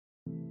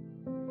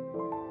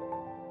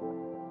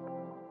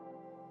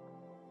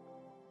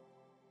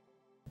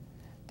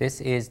This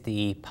is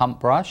the pump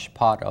brush,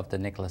 part of the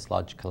Nicholas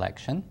Lodge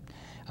collection.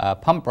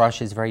 Pump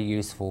brush is very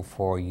useful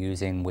for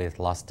using with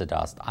luster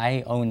dust.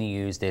 I only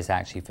use this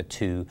actually for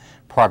two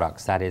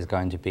products. That is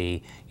going to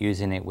be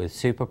using it with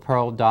Super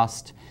Pearl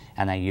dust,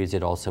 and I use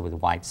it also with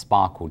white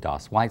sparkle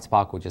dust. White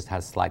sparkle just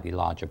has slightly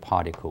larger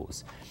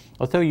particles.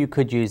 Although you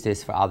could use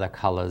this for other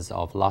colors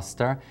of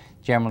luster,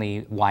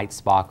 generally white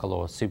sparkle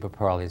or Super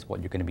Pearl is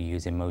what you're going to be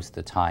using most of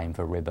the time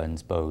for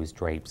ribbons, bows,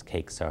 drapes,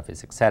 cake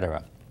surface,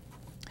 etc.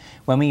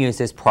 When we use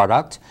this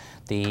product,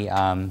 the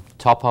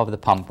top of the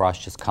pump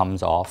brush just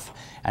comes off,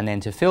 and then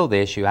to fill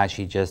this you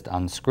actually just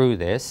unscrew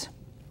this,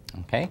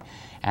 okay,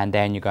 and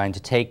then you're going to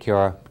take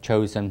your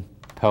chosen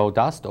pearl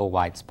dust or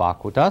white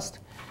sparkle dust.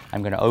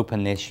 I'm going to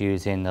open this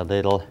using the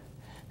little,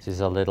 this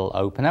is a little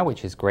opener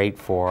which is great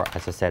for,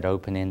 as I said,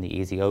 opening, the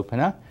easy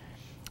opener.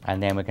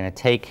 And then we're going to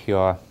take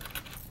your,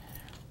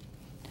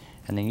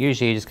 and then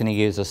usually you're just going to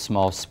use a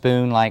small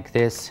spoon like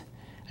this.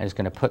 I'm just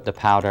going to put the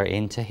powder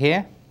into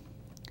here.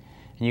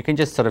 And you can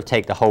just sort of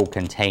take the whole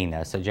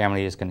container. So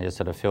generally you're just going to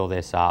sort of fill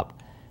this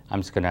up.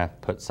 I'm just going to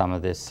put some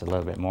of this a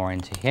little bit more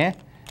into here.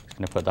 Just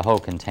going to put the whole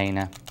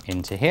container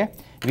into here.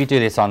 If you do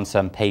this on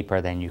some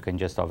paper, then you can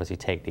just obviously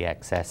take the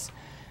excess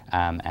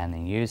and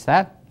then use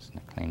that. Just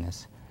going to clean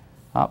this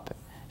up.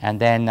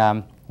 And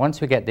then once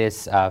we get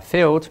this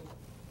filled,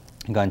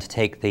 I'm going to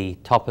take the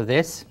top of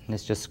this. And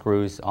this just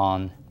screws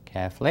on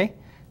carefully.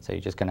 So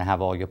you're just going to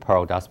have all your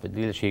pearl dust, but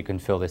literally you can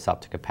fill this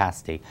up to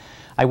capacity.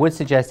 I would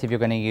suggest if you're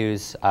going to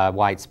use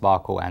white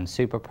sparkle and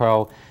Super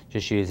Pearl,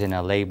 just using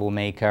a label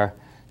maker.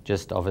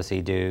 Just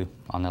obviously do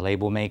on the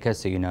label maker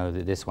so you know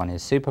that this one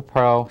is Super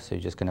Pearl. So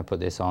you're just going to put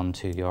this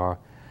onto your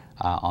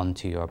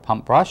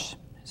pump brush.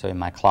 So in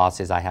my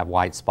classes I have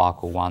white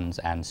sparkle ones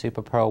and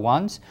Super Pearl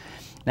ones.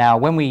 Now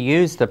when we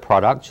use the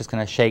product, just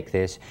going to shake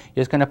this,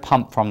 you're just going to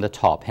pump from the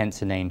top, hence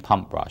the name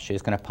pump brush. You're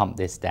just going to pump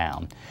this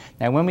down.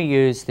 Now when we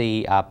use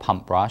the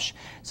pump brush,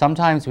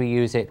 sometimes we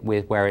use it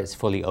with where it's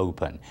fully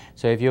open.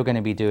 So if you're going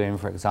to be doing,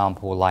 for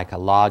example, like a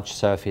large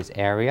surface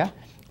area,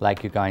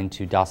 like you're going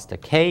to dust a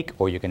cake,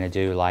 or you're going to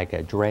do like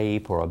a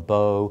drape or a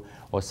bow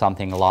or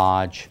something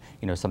large,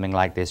 you know, something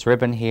like this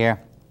ribbon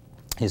here,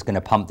 is going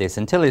to pump this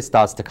until it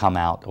starts to come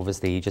out.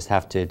 Obviously you just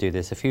have to do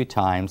this a few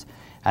times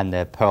and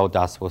the pearl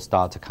dust will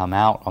start to come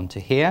out onto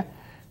here.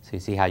 So you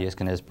see how you're just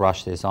going to just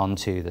brush this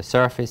onto the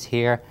surface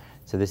here.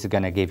 So this is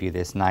going to give you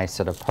this nice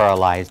sort of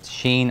pearlized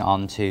sheen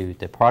onto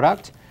the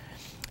product.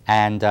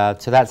 And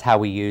so that's how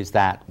we use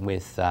that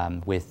with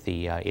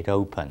it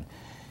open.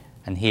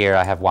 And here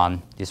I have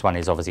one. This one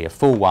is obviously a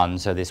full one,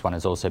 so this one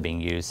is also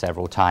being used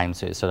several times.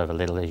 So it's sort of a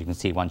little, as you can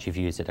see, once you've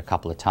used it a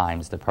couple of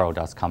times, the pearl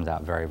dust comes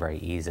out very, very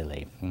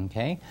easily.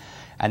 Okay?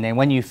 And then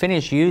when you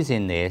finish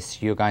using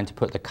this, you're going to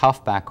put the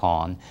cuff back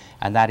on,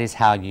 and that is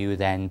how you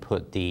then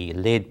put the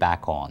lid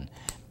back on.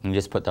 And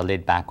just put the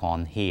lid back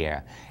on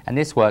here. And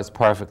this works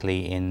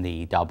perfectly in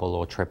the double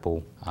or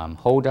triple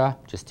holder,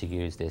 just to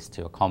use this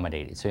to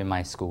accommodate it. So in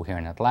my school here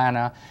in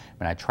Atlanta,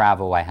 when I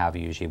travel, I have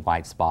usually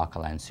white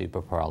sparkle and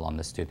Super Pearl on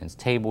the students'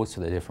 tables for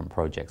the different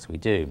projects we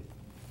do.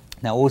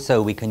 Now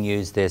also we can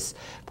use this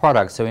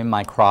product. So in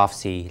my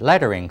Craftsy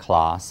lettering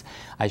class,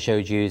 I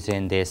showed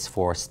using this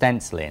for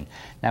stenciling.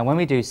 Now when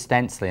we do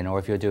stenciling, or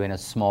if you're doing a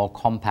small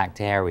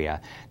compact area,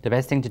 the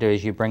best thing to do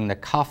is you bring the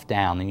cuff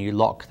down and you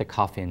lock the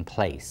cuff in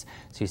place.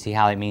 So you see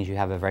how it means you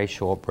have a very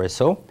short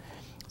bristle.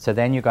 So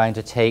then you're going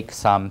to take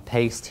some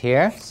paste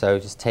here. So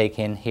just take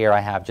in here, I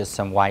have just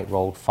some white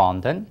rolled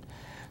fondant.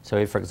 So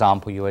if, for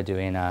example, you were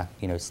doing a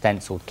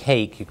stenciled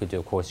cake, you could do,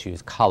 of course,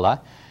 use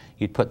color.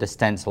 You'd put the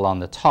stencil on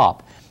the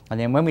top. And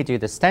then when we do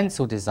the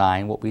stencil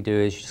design, what we do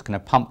is you're just going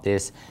to pump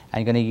this,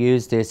 and you're going to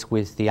use this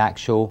with the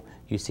actual,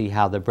 you see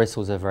how the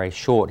bristles are very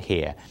short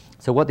here.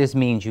 So what this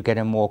means, you get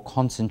a more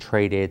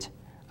concentrated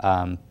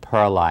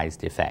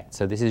pearlized effect.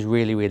 So this is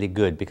really, really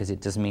good because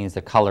it just means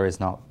the color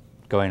is not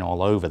going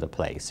all over the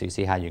place. So you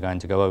see how you're going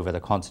to go over the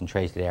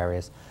concentrated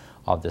areas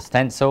of the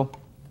stencil.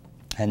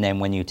 And then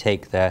when you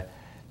take the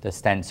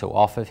stencil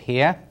off of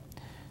here,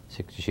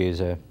 so just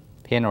use a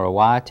pin or a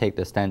wire, take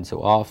the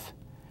stencil off.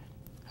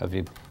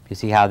 You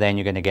see how then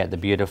you're going to get the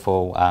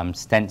beautiful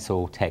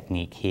stencil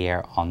technique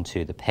here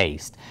onto the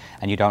paste,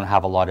 and you don't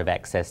have a lot of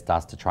excess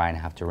dust to try and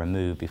have to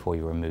remove before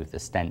you remove the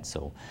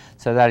stencil.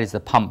 So that is the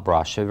pump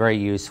brush, so very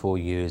useful,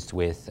 used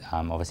with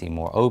obviously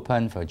more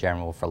open, for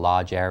general, for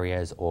large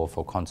areas, or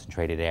for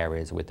concentrated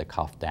areas with the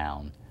cuff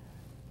down.